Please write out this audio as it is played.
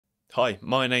Hi,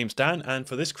 my name's Dan, and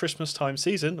for this Christmas time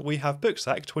season, we have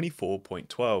BookStack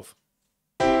 24.12.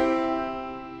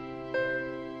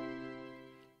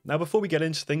 Now, before we get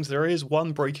into things, there is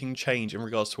one breaking change in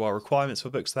regards to our requirements for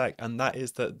BookStack, and that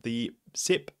is that the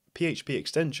zip PHP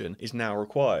extension is now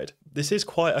required. This is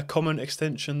quite a common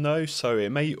extension though, so it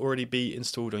may already be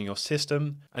installed on your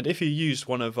system, and if you use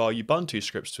one of our Ubuntu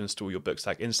scripts to install your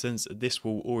BookStack instance, this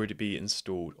will already be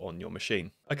installed on your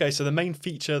machine. Okay, so the main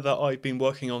feature that I've been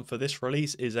working on for this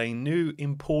release is a new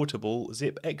importable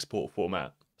zip export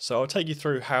format. So I'll take you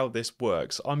through how this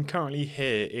works. I'm currently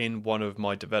here in one of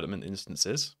my development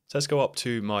instances. So let's go up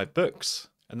to my books,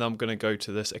 and then I'm going to go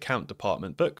to this account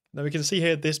department book. Now we can see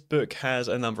here this book has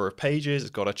a number of pages.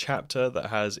 It's got a chapter that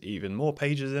has even more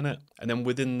pages in it. And then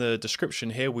within the description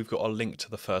here, we've got a link to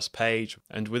the first page.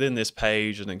 And within this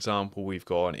page, an example, we've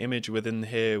got an image within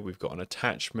here, we've got an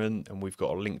attachment, and we've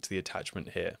got a link to the attachment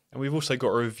here. And we've also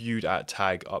got a reviewed at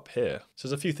tag up here. So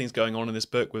there's a few things going on in this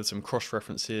book with some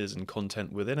cross-references and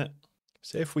content within it.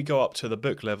 So if we go up to the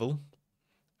book level,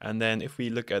 and then if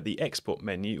we look at the export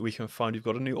menu, we can find we've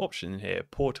got a new option in here,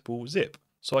 portable zip.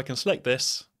 So I can select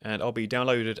this and I'll be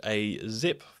downloaded a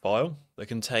zip file that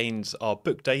contains our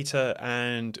book data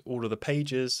and all of the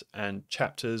pages and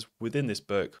chapters within this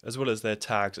book, as well as their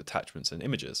tags, attachments, and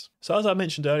images. So as I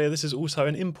mentioned earlier, this is also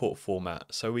an import format.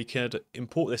 So we could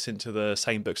import this into the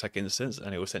same BookStack instance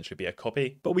and it will essentially be a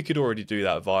copy, but we could already do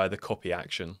that via the copy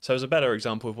action. So as a better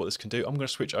example of what this can do, I'm going to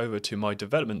switch over to my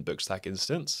development BookStack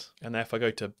instance. And then if I go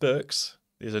to books,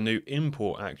 there's a new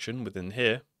import action within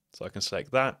here. So I can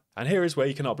select that. And here is where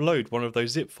you can upload one of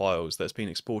those zip files that's been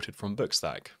exported from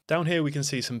BookStack. Down here we can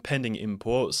see some pending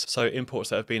imports, so imports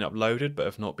that have been uploaded but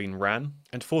have not been ran.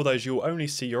 And for those you'll only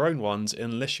see your own ones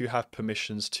unless you have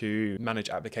permissions to manage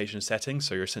application settings,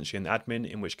 so you're essentially an admin,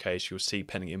 in which case you'll see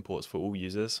pending imports for all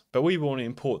users. But we want to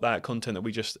import that content that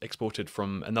we just exported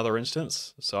from another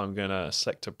instance, so I'm going to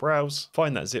select to browse,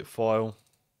 find that zip file,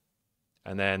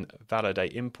 and then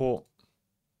validate import.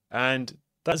 And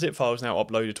that zip file is now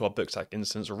uploaded to our BookStack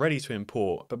instance, ready to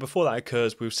import. But before that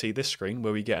occurs, we'll see this screen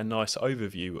where we get a nice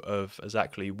overview of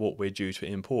exactly what we're due to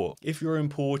import. If you're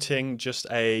importing just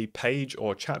a page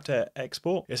or chapter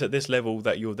export, it's at this level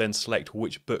that you'll then select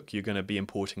which book you're going to be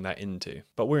importing that into.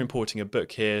 But we're importing a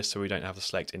book here, so we don't have to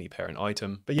select any parent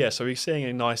item. But yeah, so we're seeing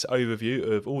a nice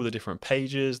overview of all the different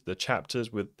pages, the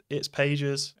chapters with its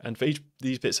pages. And for each of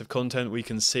these bits of content, we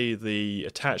can see the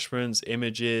attachments,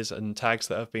 images, and tags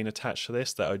that have been attached to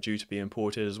this that are due to be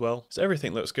imported as well. So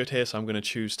everything looks good here, so I'm going to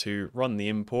choose to run the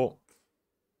import.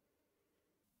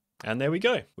 And there we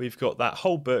go. We've got that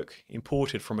whole book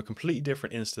imported from a completely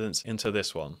different instance into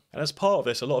this one. And as part of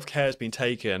this, a lot of care has been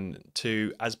taken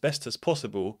to, as best as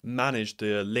possible, manage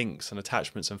the links and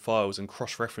attachments and files and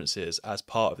cross-references as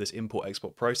part of this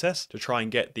import-export process to try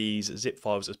and get these zip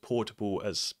files as portable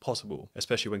as possible,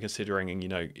 especially when considering,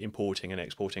 importing and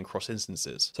exporting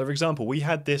cross-instances. So for example, we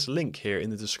had this link here in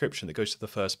the description that goes to the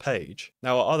first page.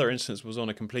 Now our other instance was on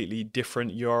a completely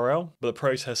different URL, but the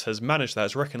process has managed that,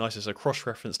 it's recognized as a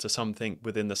cross-reference to something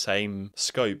within the same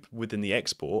scope within the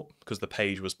export because the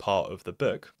page was part of the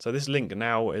book. So this link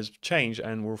now has changed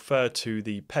and will refer to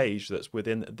the page that's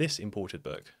within this imported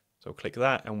book. So I'll click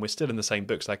that and we're still in the same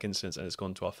BookStack instance and it's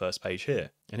gone to our first page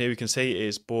here. And here we can see it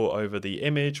is brought over the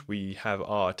image. We have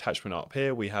our attachment up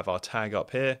here. We have our tag up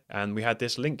here. And we had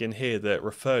this link in here that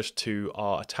refers to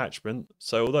our attachment.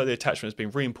 So although the attachment has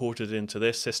been re-imported into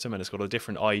this system and it's got a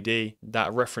different ID,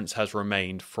 that reference has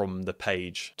remained from the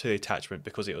page to the attachment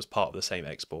because it was part of the same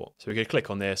export. So we can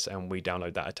click on this and we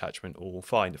download that attachment all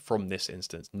fine from this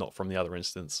instance, not from the other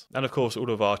instance. And of course, all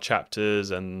of our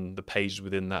chapters and the pages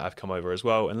within that have come over as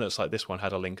well. And looks like this one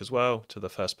had a link as well to the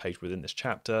first page within this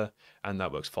chapter, and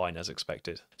that works fine as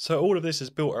expected. So all of this is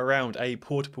built around a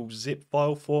portable zip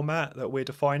file format that we're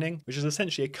defining, which is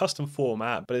essentially a custom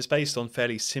format, but it's based on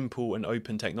fairly simple and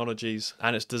open technologies,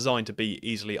 and it's designed to be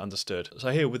easily understood. So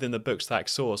here within the BookStack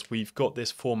source, we've got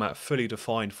this format fully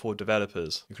defined for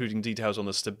developers, including details on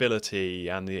the stability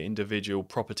and the individual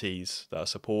properties that are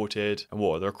supported and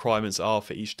what the requirements are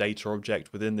for each data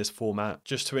object within this format,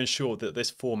 just to ensure that this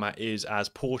format is as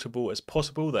portable as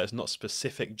possible, that it's not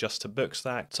specific just to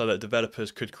BookStack, so that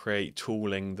developers could create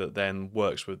tooling that then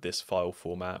works with this file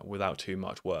format without too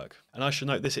much work. And I should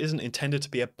note, this isn't intended to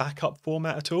be a backup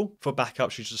format at all. For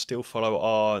backups, you should still follow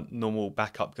our normal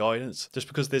backup guidance, just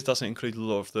because this doesn't include a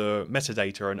lot of the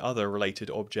metadata and other related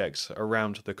objects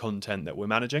around the content that we're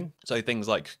managing. So things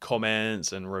like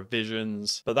comments and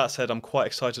revisions. But that said, I'm quite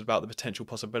excited about the potential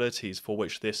possibilities for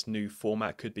which this new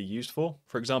format could be used for.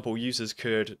 For example, users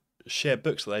could share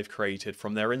books that they've created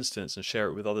from their instance and share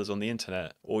it with others on the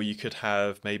internet. Or you could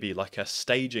have maybe like a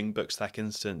staging BookStack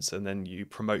instance and then you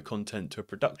promote content to a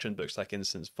production BookStack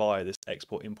instance via this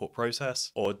export-import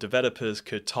process. Or developers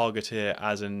could target it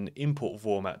as an import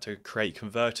format to create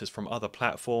converters from other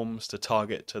platforms to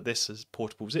target to this as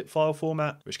portable zip file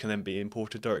format, which can then be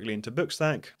imported directly into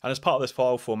BookStack. And as part of this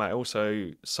file format, it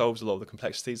also solves a lot of the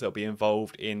complexities that will be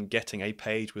involved in getting a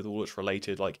page with all its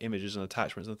related like images and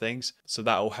attachments and things. So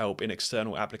that will help in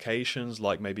external applications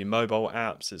like maybe mobile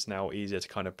apps. It's now easier to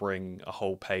kind of bring a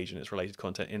whole page and its related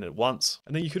content in at once.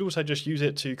 And then you could also just use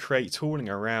it to create tooling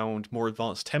around more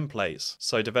advanced templates.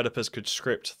 So developers could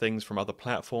script things from other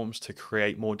platforms to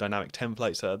create more dynamic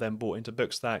templates that are then brought into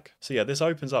BookStack. So yeah, this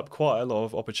opens up quite a lot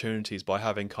of opportunities by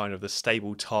having kind of the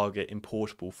stable target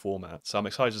importable format. So I'm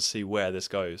excited to see where this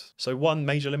goes. So one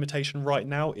major limitation right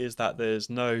now is that there's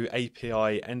no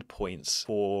API endpoints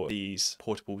for these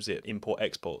portable zip import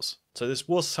exports. So this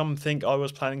was something I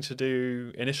was planning to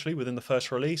do initially within the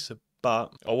first release,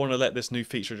 but I want to let this new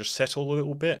feature just settle a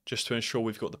little bit, just to ensure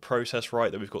we've got the process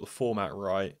right, that we've got the format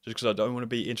right, just because I don't want to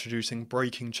be introducing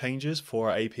breaking changes for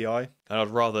our API, and I'd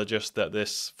rather just that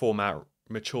this format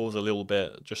matures a little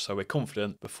bit, just so we're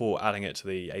confident before adding it to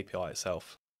the API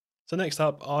itself. So next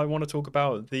up, I want to talk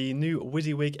about the new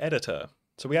WYSIWYG editor.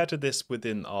 So we added this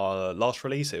within our last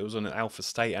release. It was in an alpha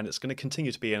state and it's going to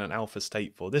continue to be in an alpha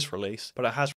state for this release, but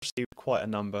it has received quite a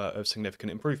number of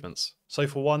significant improvements. So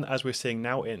for one, as we're seeing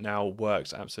now, it now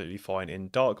works absolutely fine in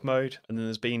dark mode. And then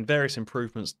there's been various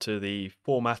improvements to the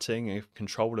formatting and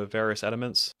control of various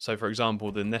elements. So for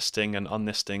example, the nesting and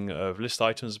unnesting of list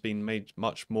items has been made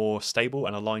much more stable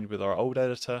and aligned with our old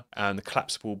editor. And the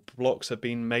collapsible blocks have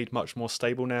been made much more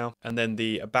stable now. And then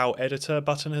the About Editor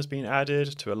button has been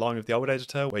added to align with the old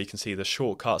editor, where you can see the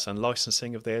shortcuts and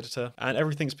licensing of the editor. And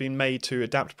everything's been made to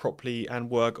adapt properly and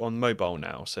work on mobile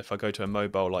now. So if I go to a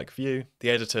mobile-like view, the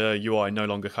editor UI no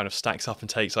longer kind of stacks up and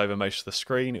takes over most of the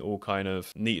screen. It all kind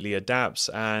of neatly adapts,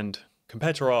 and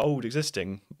compared to our old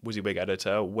existing WYSIWYG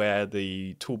editor where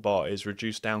the toolbar is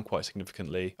reduced down quite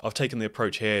significantly, I've taken the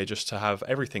approach here just to have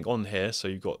everything on here, so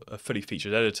you've got a fully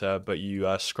featured editor, but you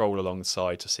scroll along the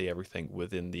side to see everything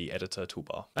within the editor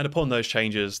toolbar. And upon those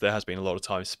changes, there has been a lot of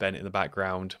time spent in the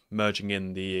background merging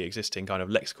in the existing kind of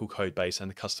lexical code base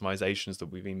and the customizations that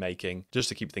we've been making just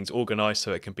to keep things organized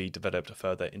so it can be developed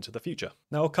further into the future.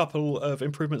 Now, a couple of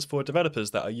improvements for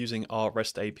developers that are using our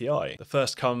REST API. The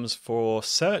first comes for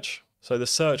search. So the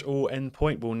search all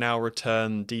endpoint will now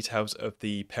return details of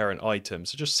the parent item.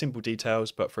 So just simple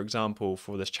details, but for example,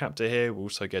 for this chapter here, we're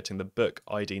also getting the book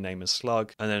ID name and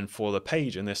slug. And then for the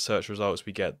page in this search results,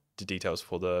 we get the details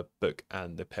for the book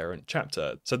and the parent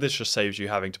chapter. So this just saves you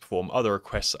having to perform other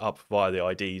requests up via the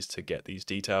IDs to get these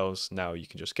details. Now you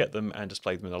can just get them and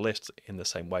display them in a list in the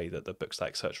same way that the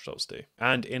BookStack search results do.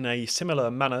 And in a similar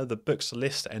manner, the books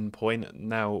list endpoint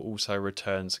now also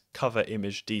returns cover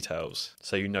image details.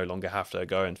 So you no longer have to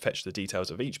go and fetch the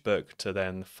details of each book to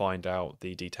then find out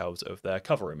the details of their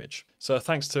cover image. So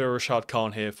thanks to Rashad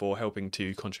Khan here for helping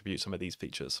to contribute some of these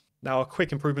features. Now, a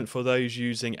quick improvement for those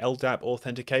using LDAP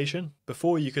authentication.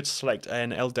 Before, you could select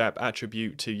an LDAP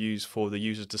attribute to use for the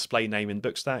user's display name in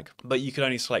BookStack, but you could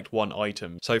only select one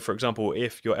item. So for example,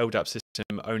 if your LDAP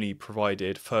system only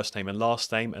provided first name and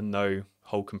last name and no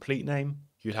whole complete name,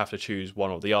 you'd have to choose one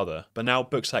or the other. But now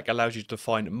BookStack allows you to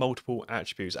define multiple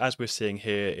attributes, as we're seeing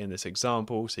here in this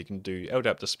example. So you can do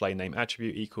LDAP display name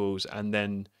attribute equals, and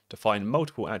then define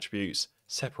multiple attributes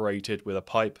separated with a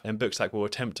pipe. And BookStack will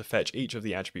attempt to fetch each of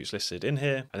the attributes listed in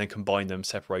here and then combine them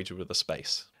separated with a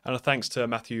space. And a thanks to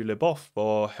Matthew Leboff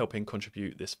for helping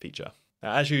contribute this feature.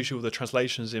 Now, as usual, the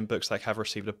translations in BookStack have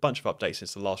received a bunch of updates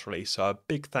since the last release, so a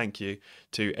big thank you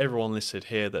to everyone listed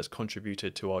here that's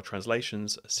contributed to our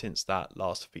translations since that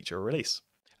last feature release.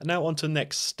 And now on to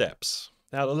next steps.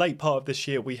 Now, the late part of this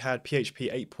year, we had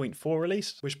PHP 8.4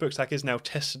 released, which BookStack is now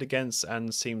tested against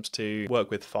and seems to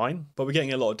work with fine. But we're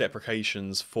getting a lot of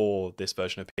deprecations for this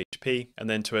version of PHP. And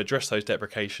then to address those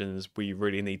deprecations, we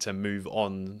really need to move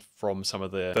on from some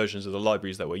of the versions of the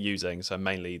libraries that we're using. So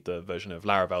mainly the version of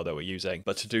Laravel that we're using.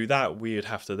 But to do that, we would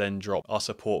have to then drop our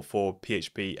support for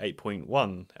PHP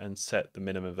 8.1 and set the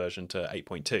minimum version to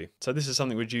 8.2. So this is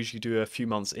something we'd usually do a few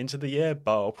months into the year,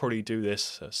 but I'll probably do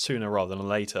this sooner rather than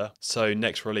later. So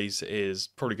next release is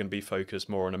probably going to be focused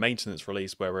more on a maintenance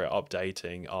release where we're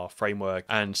updating our framework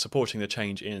and supporting the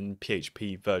change in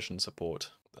PHP version support.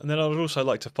 And then I would also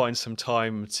like to find some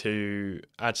time to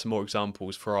add some more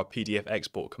examples for our PDF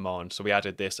export command. So we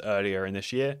added this earlier in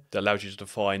this year that allows you to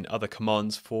define other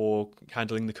commands for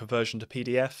handling the conversion to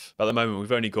PDF. But at the moment,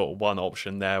 we've only got one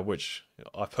option there, which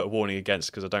I put a warning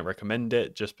against because I don't recommend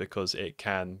it, just because it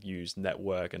can use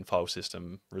network and file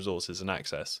system resources and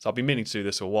access. So I've been meaning to do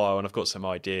this a while, and I've got some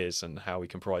ideas on how we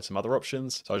can provide some other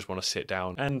options. So I just want to sit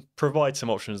down and provide some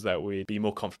options that we'd be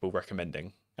more comfortable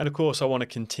recommending. And of course, I want to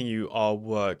continue our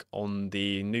work on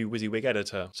the new WYSIWYG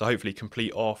editor. So hopefully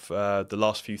complete off the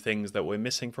last few things that we're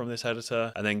missing from this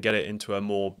editor, and then get it into a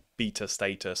more beta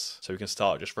status so we can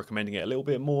start just recommending it a little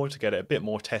bit more to get it a bit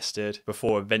more tested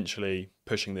before eventually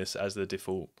pushing this as the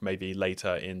default maybe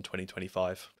later in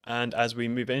 2025. And as we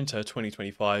move into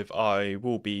 2025, I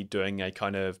will be doing a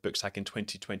kind of BookStack in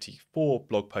 2024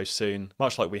 blog post soon,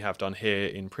 much like we have done here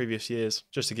in previous years,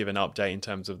 just to give an update in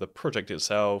terms of the project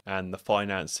itself and the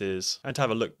finances, and to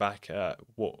have a look back at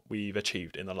what we've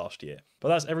achieved in the last year. But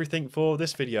that's everything for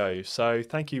this video, so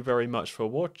thank you very much for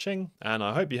watching, and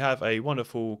I hope you have a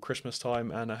wonderful Christmas time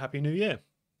and a happy new year.